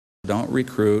don't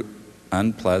recruit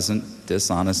unpleasant,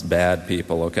 dishonest, bad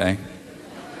people, okay?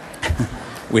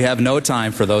 We have no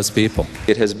time for those people.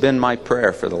 It has been my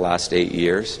prayer for the last 8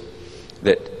 years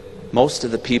that most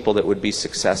of the people that would be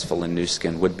successful in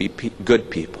NuSkin would be good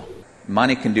people.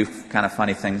 Money can do kind of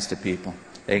funny things to people.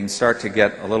 They can start to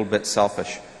get a little bit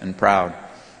selfish and proud,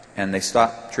 and they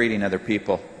stop treating other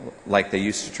people like they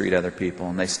used to treat other people,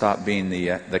 and they stop being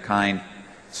the kind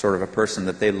sort of a person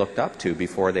that they looked up to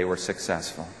before they were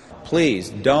successful. Please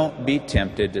don't be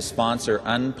tempted to sponsor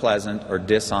unpleasant or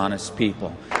dishonest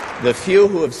people. The few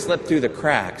who have slipped through the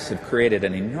cracks have created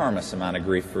an enormous amount of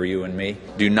grief for you and me.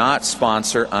 Do not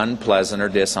sponsor unpleasant or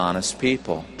dishonest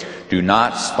people. Do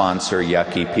not sponsor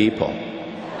yucky people.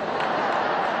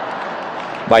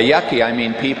 By yucky, I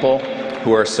mean people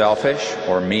who are selfish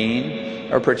or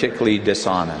mean or particularly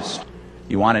dishonest.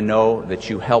 You want to know that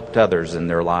you helped others in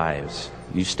their lives.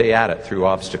 You stay at it through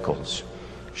obstacles.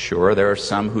 Sure, there are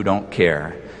some who don't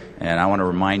care, and I want to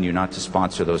remind you not to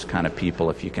sponsor those kind of people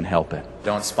if you can help it.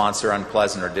 Don't sponsor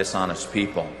unpleasant or dishonest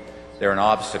people. They're an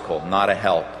obstacle, not a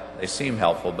help. They seem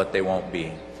helpful, but they won't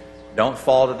be. Don't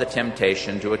fall to the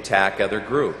temptation to attack other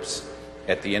groups.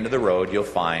 At the end of the road, you'll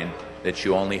find that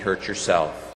you only hurt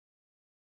yourself.